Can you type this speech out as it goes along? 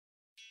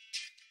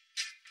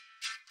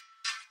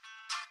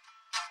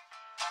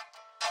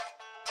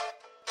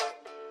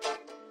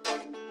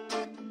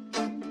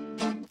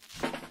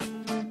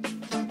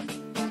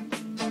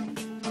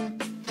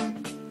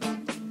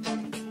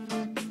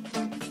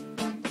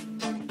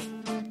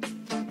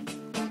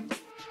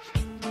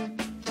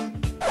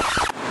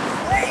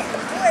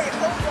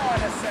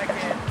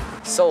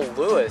So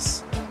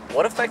Lewis,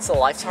 what affects the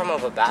lifetime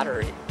of a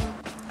battery?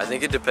 I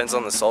think it depends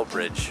on the salt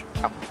bridge.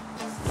 Oh.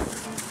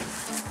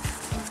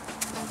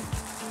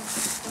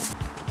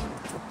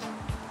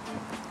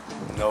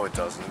 No, it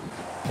doesn't.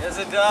 Yes,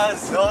 it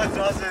does. No, it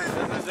doesn't.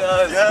 Yes, it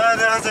does. Yeah, it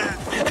doesn't.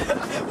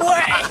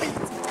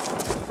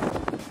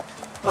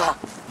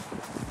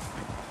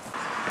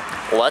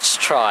 Wait! Let's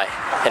try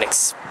an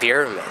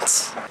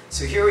experiment.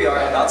 So here we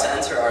are about to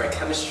enter our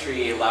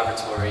chemistry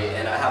laboratory,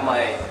 and I have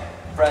my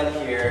friend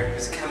here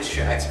who's a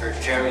chemistry expert,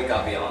 Jeremy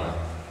Gabiana.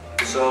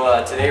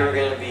 So today we're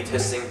going to be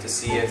testing to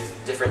see if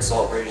different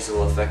salt bridges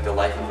will affect the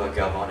life of a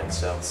galvanic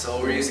cell. So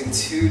we're using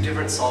two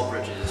different salt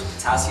bridges,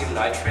 potassium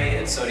nitrate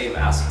and sodium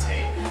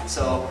acetate.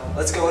 So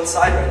let's go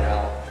inside right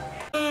now.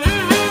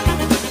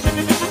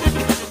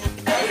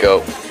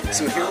 Go.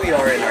 So here we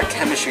are in our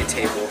chemistry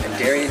table, and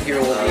Darian here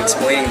will be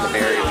explaining the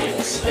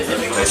variables.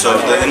 Okay, so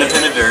the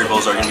independent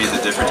variables are going to be the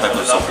different types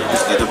of salt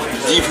bridges. The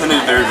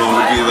dependent variable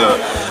would be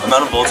the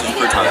amount of voltage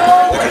per time.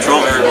 The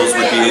control variables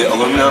would be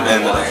aluminum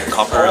and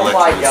copper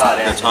electrodes,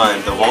 the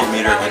time, the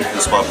voltmeter, and the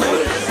spot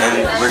plate.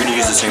 And we're going to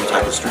use the same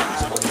type of strings.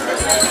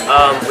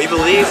 We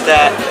believe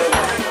that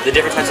the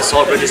different types of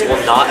salt bridges will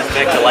not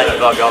affect the life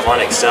of a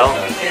galvanic cell.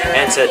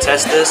 And to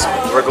test this,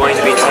 we're going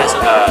to be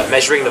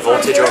measuring the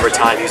voltage over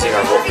time using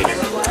our voltmeter.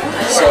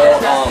 So,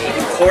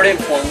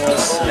 important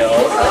formulas to know,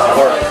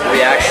 or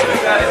reaction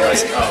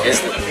formulas, is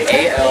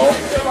Al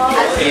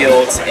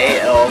yields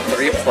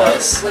Al3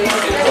 plus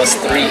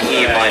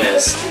 3E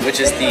minus, which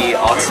is the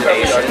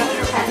oxidation.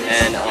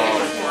 And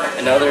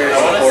another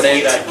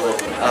important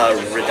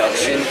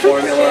reduction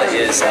formula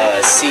is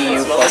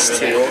Cu plus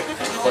 2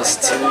 plus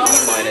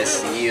 2E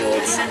minus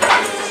yields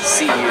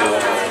Cu.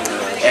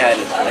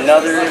 And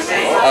another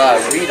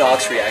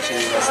redox reaction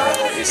you must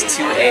know is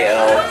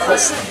 2Al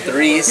plus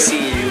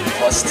 3Cu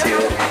plus 2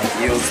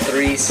 yields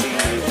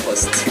 3Cu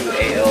plus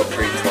 2Al3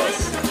 plus.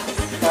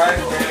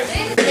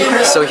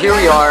 So here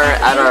we are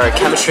at our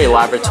chemistry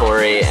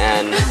laboratory,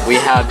 and we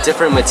have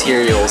different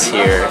materials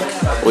here.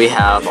 We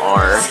have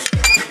our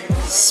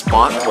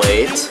spot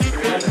plate,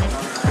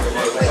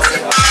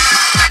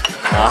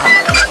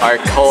 our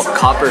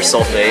copper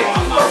sulfate,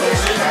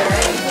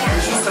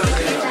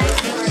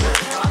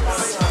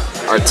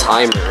 our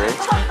timer,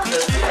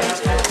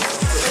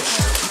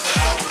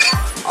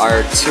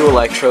 our two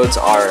electrodes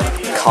are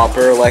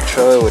copper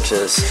electrode, which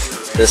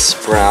is this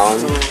brown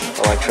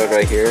electrode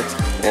right here,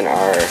 and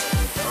our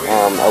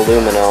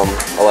aluminum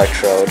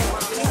electrode.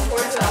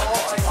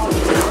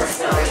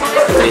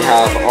 We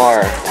have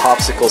our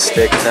popsicle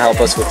stick to help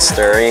us with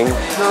stirring.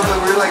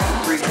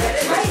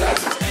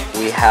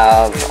 We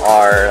have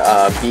our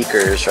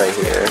beakers right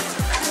here,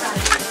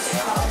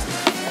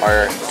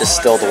 our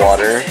distilled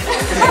water,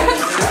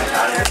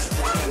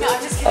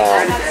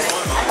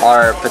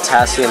 our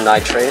potassium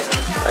nitrate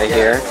right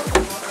here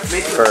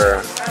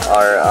for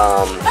our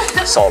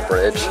salt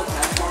bridge,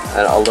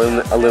 and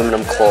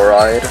aluminum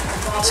chloride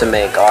to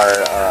make our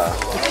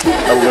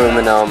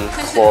aluminum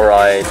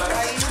chloride.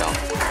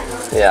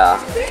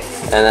 Yeah,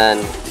 and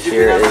then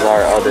here is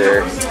our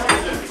other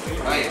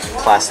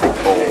plastic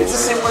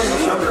bowls.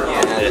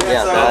 And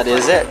yeah, that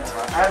is it.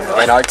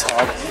 And our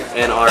top,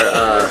 and our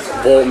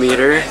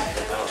voltmeter,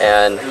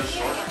 and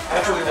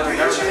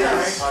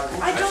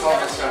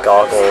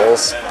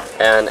goggles,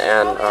 and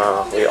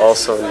we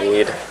also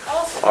need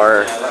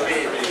our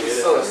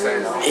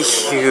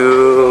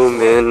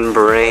human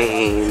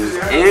brain.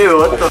 Ew,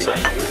 what the?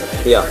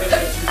 Yeah.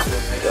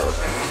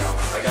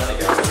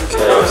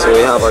 Okay, so we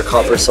have our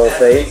copper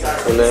sulfate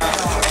in there.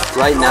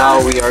 Right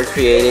now we are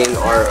creating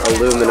our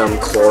aluminum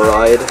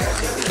chloride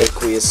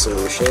aqueous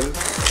solution.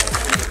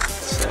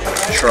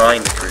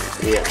 Trying to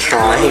create. Yeah,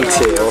 trying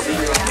to.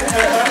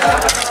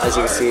 As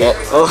you can see.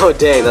 Oh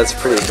dang, that's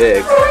pretty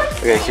big.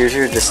 Okay, here's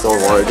your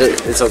distilled water.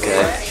 It's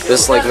okay.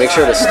 Just like make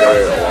sure to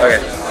stir it.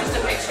 Okay.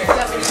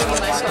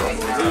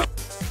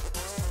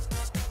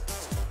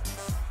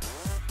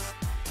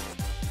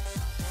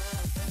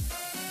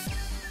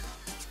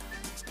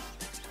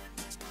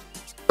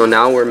 So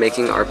now we're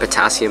making our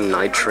potassium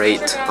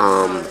nitrate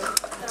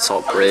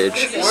salt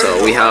bridge.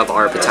 So we have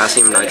our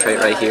potassium nitrate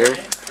right here,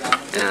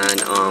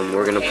 and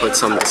we're gonna put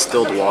some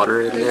distilled water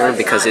in there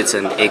because it's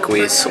an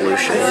aqueous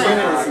solution.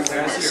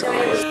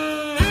 So.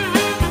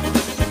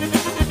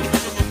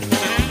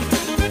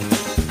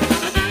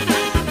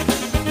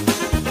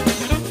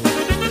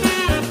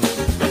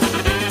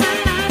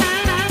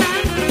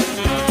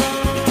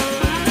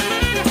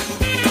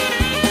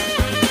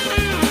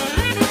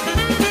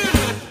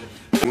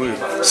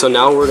 So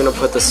now we're gonna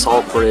put the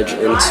salt bridge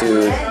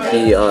into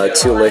the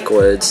two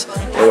liquids,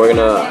 and we're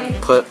gonna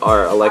put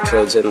our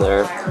electrodes in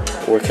there,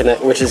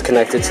 which is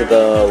connected to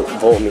the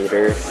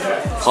voltmeter.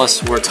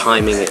 Plus, we're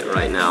timing it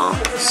right now.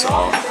 So,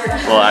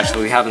 well,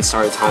 actually, we haven't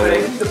started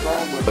timing.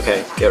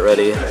 Okay, get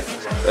ready.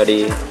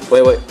 Ready?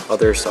 Wait,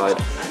 other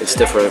side. It's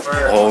different.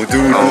 Oh,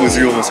 dude, that was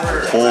almost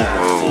cold.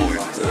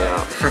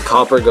 Yeah.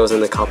 Copper goes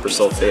into copper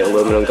sulfate.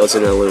 Aluminum goes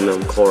into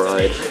aluminum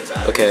chloride.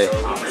 Okay.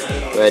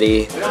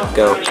 Ready?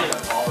 Go.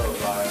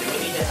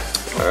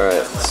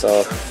 Alright,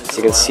 so As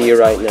you can see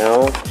right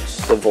now,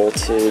 the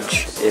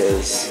voltage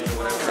is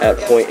at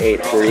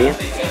 0.83,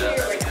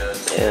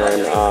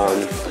 and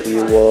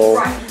we will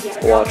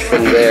watch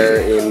from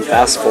there in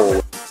fast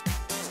forward.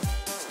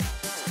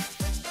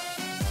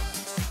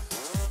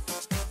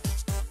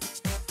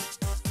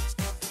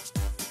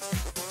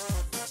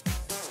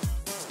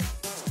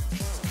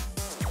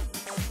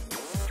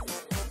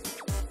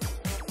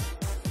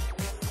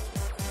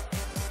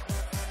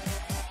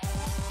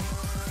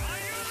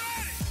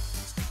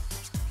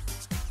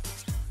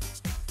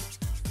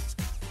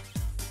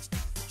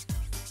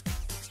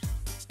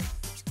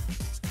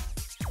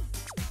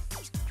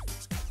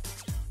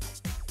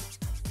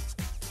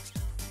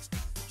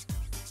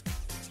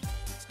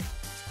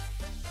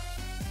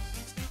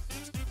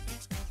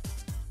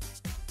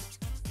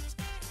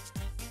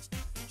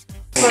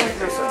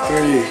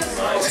 Three,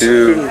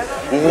 two,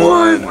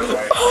 one.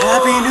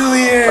 Happy New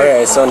Year!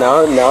 Okay, so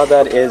now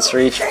that it's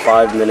reached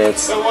 5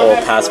 minutes, or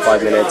past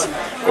 5 minutes,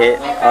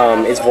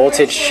 its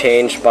voltage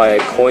changed by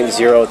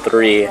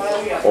 0.03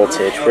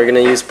 voltage. We're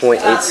gonna use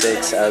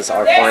 0.86 as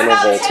our final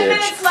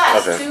voltage.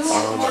 Okay.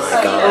 Oh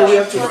my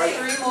gosh.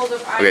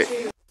 Okay.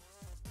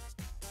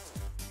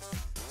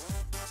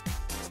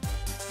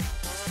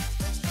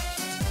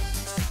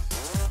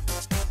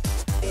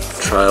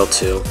 Trial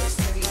 2.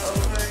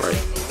 Right,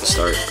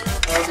 start.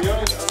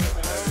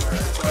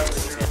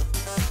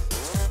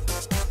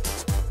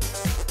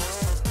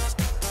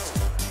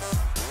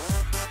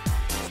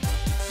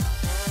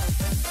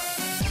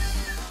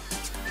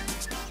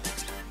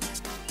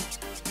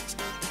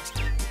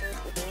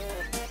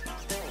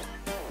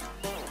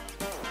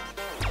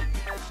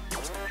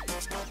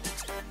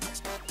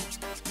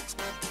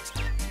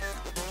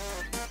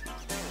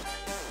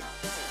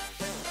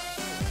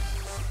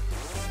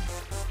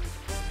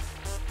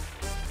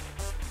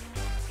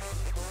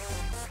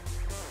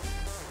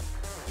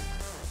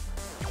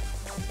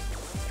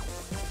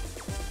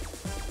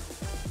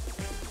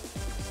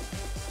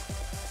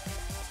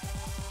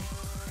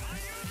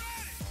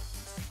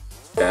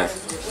 Okay,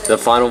 the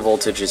final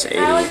voltage is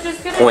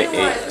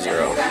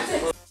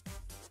 80.80.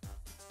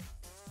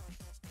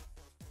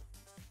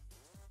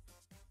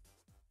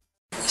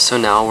 So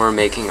now we're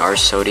making our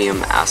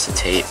sodium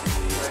acetate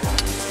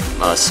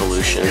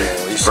solution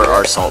for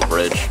our salt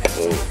bridge.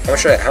 How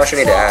much I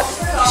need to add?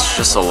 It's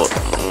just a little,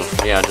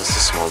 yeah, just a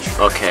small.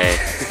 Okay.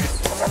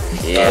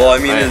 Yeah. Well, I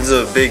mean, it's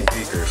a big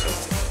beaker, so.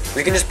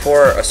 We can just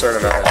pour a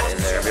certain amount in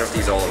there. We don't have to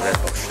use all of it.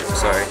 Oh, shit,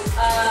 sorry.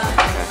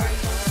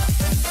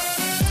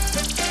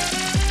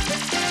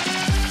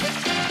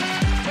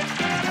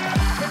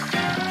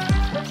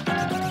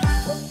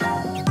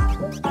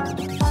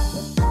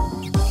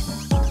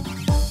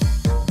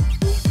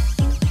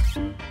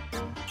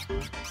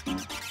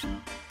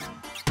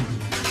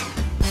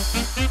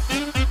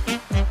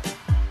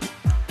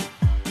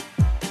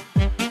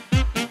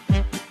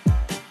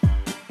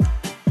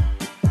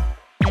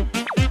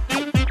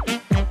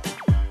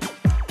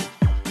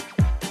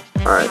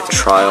 Alright,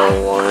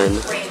 trial 1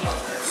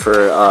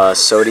 for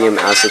sodium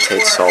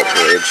acetate salt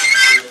bridge.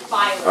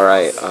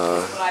 Alright,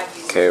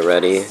 okay,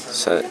 ready,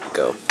 set,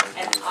 go.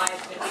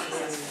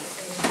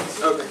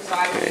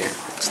 Okay,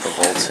 it's the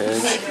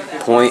voltage.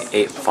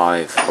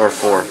 0.85, or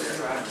 4.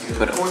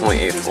 Put it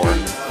 0.84.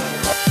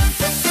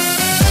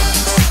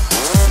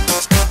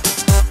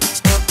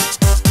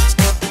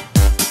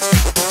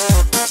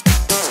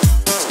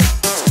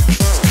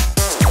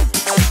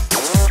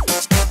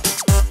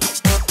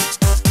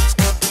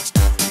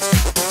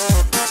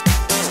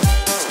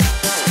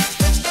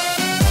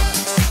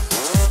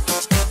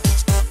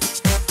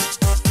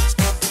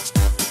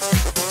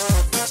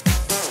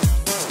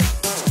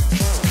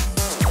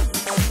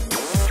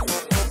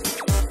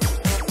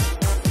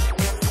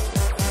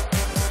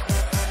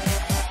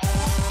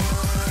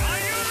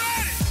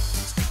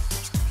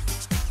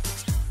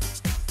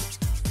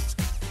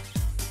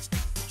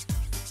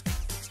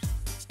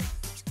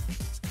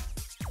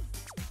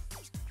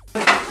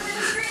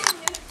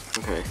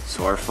 Okay,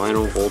 so our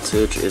final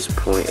voltage is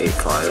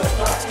 0.85.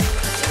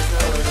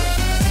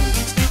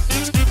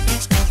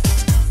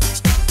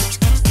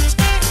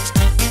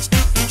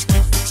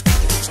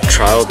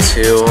 Trial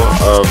 2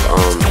 of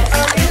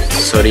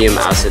sodium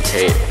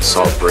acetate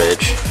salt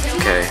bridge.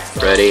 Okay,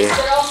 ready,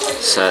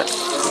 set,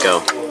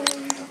 go.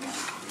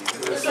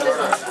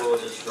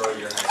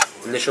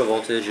 Initial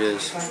voltage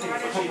is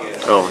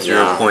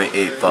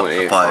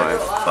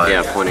 0.85.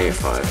 Yeah,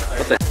 0.85.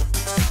 What the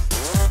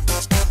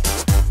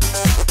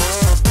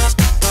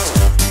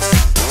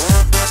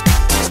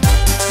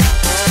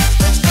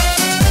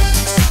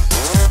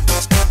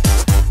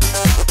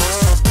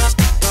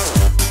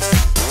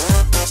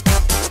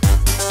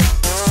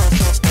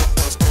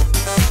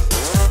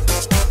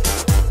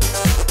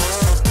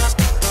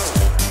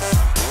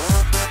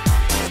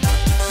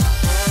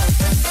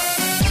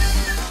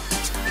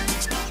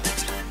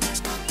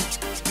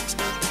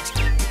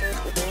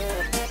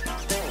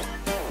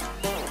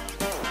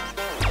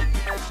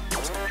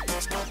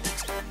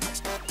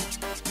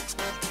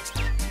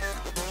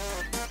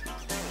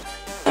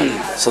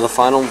So the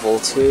final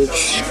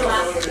voltage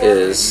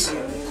is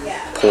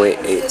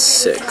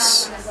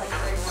 0.86.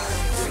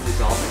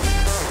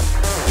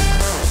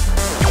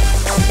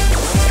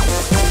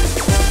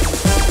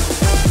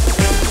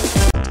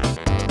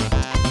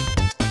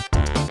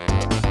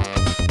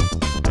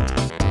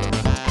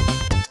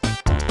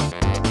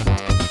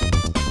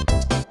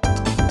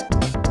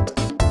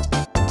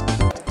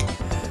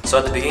 So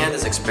at the beginning of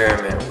this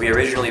experiment, we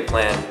originally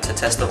planned to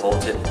test the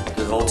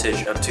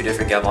voltage of 2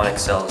 different galvanic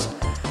cells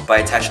by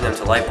attaching them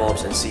to light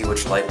bulbs and see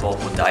which light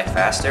bulb would die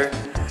faster.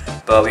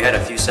 But we had a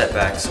few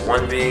setbacks.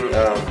 One being,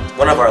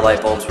 one of our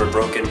light bulbs were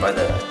broken by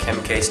the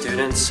Chem K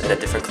students in a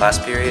different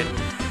class period,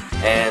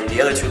 and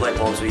the other 2 light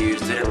bulbs we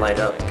used didn't light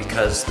up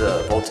because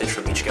the voltage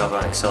from each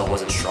galvanic cell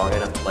wasn't strong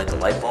enough to light the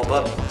light bulb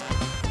up.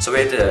 So we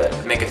had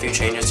to make a few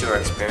changes to our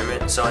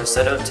experiment. So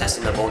instead of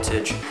testing the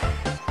voltage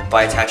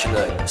by attaching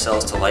the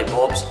cells to light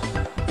bulbs,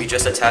 we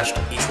just attached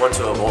each one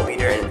to a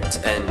voltmeter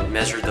and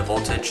measured the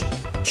voltage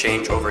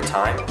change over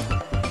time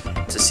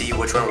to see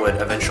which one would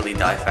eventually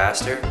die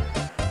faster.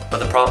 But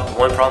the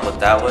one problem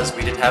with that was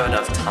we didn't have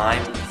enough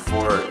time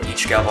for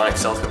each galvanic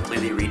cell to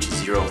completely reach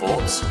 0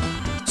 volts.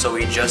 So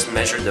we just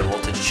measured the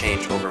voltage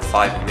change over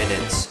 5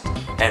 minutes,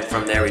 and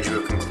from there we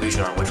drew a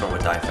conclusion on which one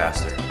would die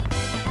faster.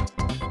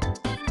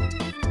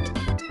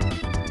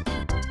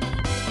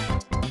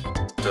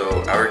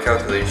 So our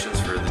calculations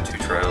for the 2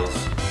 trials,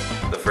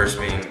 the first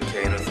being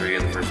KNO3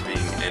 and the first being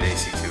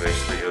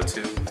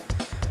NaC2H3O2.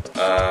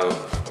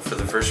 For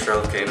the first trial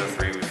of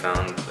KNO3, we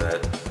found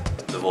that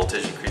the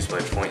voltage increased by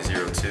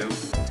 0.02,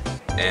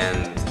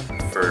 and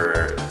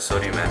for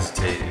sodium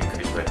acetate it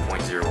increased by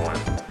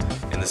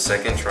 0.01. In the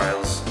second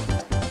trials,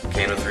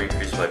 KNO3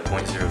 increased by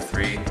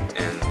 0.03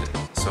 and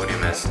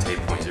sodium acetate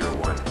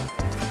 0.01.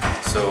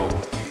 So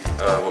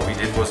what we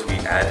did was we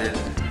added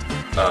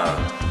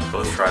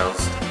both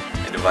trials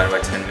and divided by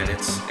 10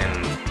 minutes,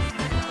 and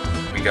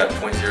we got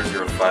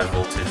 0.005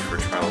 voltage for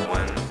trial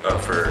 1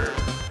 for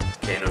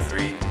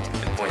KNO3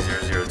 and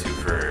 0.002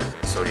 for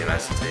sodium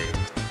acetate.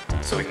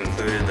 So we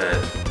concluded that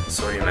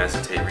sodium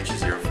acetate reaches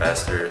 0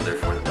 faster,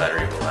 therefore the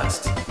battery will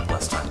last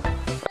less time.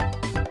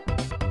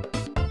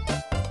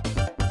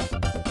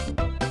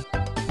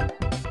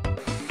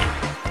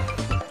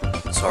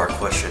 So our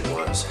question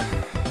was,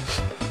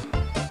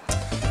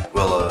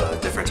 will a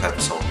different type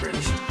of salt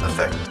bridge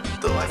affect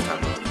the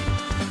lifetime of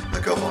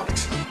a galvanic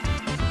cell?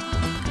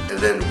 And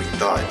then we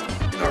thought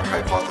in our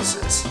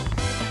hypothesis,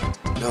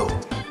 no,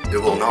 it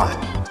will not.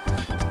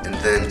 And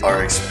then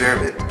our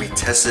experiment, we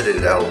tested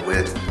it out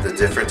with the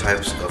different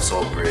types of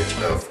salt bridge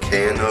of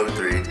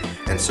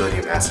KNO3 and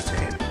sodium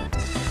acetate.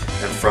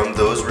 And from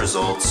those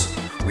results,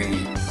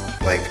 we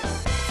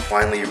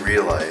finally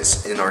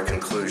realized in our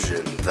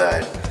conclusion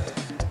that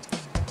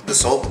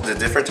the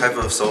different type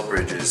of salt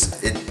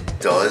bridges, it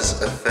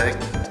does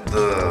affect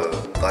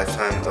the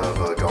lifetime of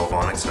a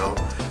galvanic cell,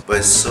 but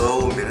it's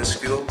so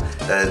minuscule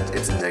that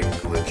it's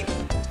negligible.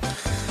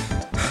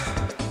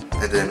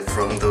 And then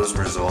from those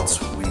results,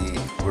 we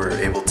were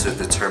able to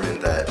determine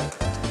that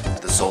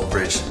the salt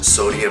bridge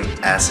sodium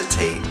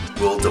acetate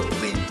will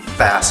deplete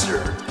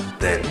faster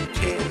than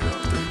KNO.